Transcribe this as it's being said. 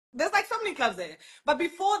There's like so many clubs there. But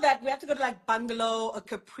before that, we have to go to like Bungalow or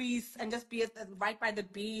Caprice and just be right by the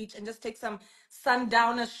beach and just take some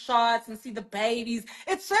sundowner shots and see the babies.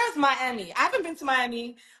 It serves Miami. I haven't been to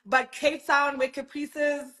Miami, but Cape Town, where Caprice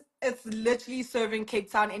is, it's literally serving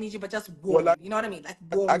Cape Town energy, but just Well, warm. You know what I mean? Like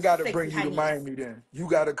I warm, got to sexy bring you to honeys. Miami then. You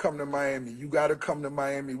got to come to Miami. You got to come to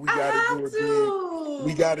Miami. We got to I do have it big.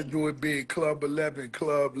 We got to to. do it big. Club 11,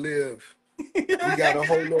 Club Live. We got to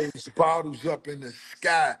hold those bottles up in the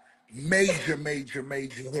sky. Major, major,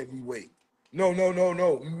 major heavyweight. No, no, no,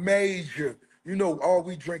 no. Major. You know, all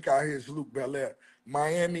we drink out here is Luke Belaire.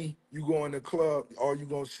 Miami, you go in the club, all you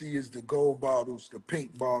gonna see is the gold bottles, the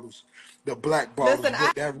pink bottles, the black bottles Listen, I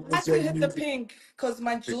with that had to rose hit the music. pink because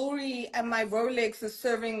my jewelry and my Rolex is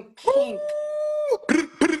serving pink.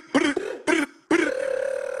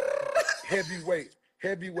 Heavyweight,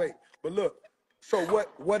 heavyweight. But look, so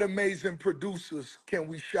what amazing producers can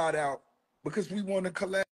we shout out? Because we want to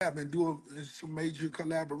collab and do some major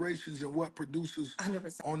collaborations. And what producers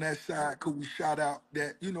 100%. on that side could we shout out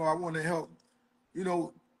that, I want to help, you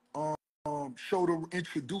know, show the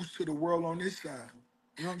introduce to the world on this side.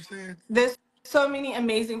 You know what I'm saying? There's so many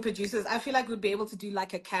amazing producers. I feel like we'd be able to do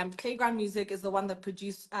like a camp. Playground Music is the one that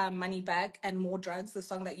produced Money Back and More Drugs, the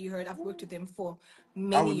song that you heard. I've worked with them for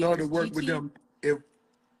I many would love to years. work with GT, them if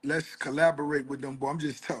let's collaborate with them, but I'm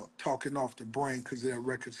just talking off the brain because their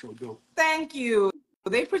record's so dope. thank you.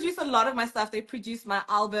 They produce a lot of my stuff. They produce my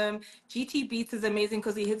album. GT Beats is amazing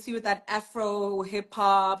because he hits you with that Afro hip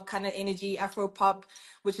hop kind of energy, Afro pop,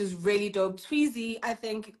 which is really dope. Tweezy, I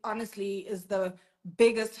think, honestly, is the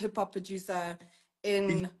biggest hip hop producer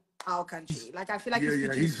He's in our country. Like, I feel like yeah, he's yeah,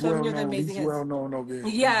 produced he's so well many of the known. amazing He's hits. well known over here.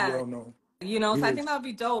 He's Yeah, well known. so I Yeah. think that would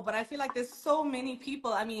be dope. But I feel like there's so many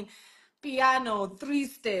people. I mean, piano, three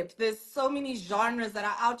step. There's so many genres that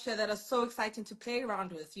are out here that are so exciting to play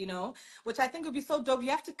around with, which I think would be so dope.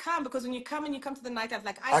 You have to come because when you come and you come to the nightlife,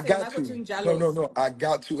 like I I say, when got I go to to. No, no, Injalos, no. I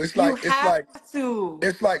got to. It's you like it's have like to.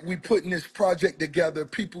 it's like we putting this project together.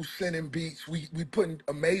 People sending beats. We putting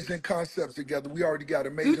amazing concepts together. We already got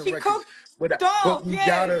amazing Gucci records, Coke, but dope,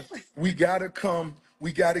 yes. we gotta come.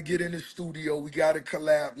 We gotta get in the studio. We gotta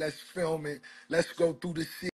collab. Let's film it. Let's go through the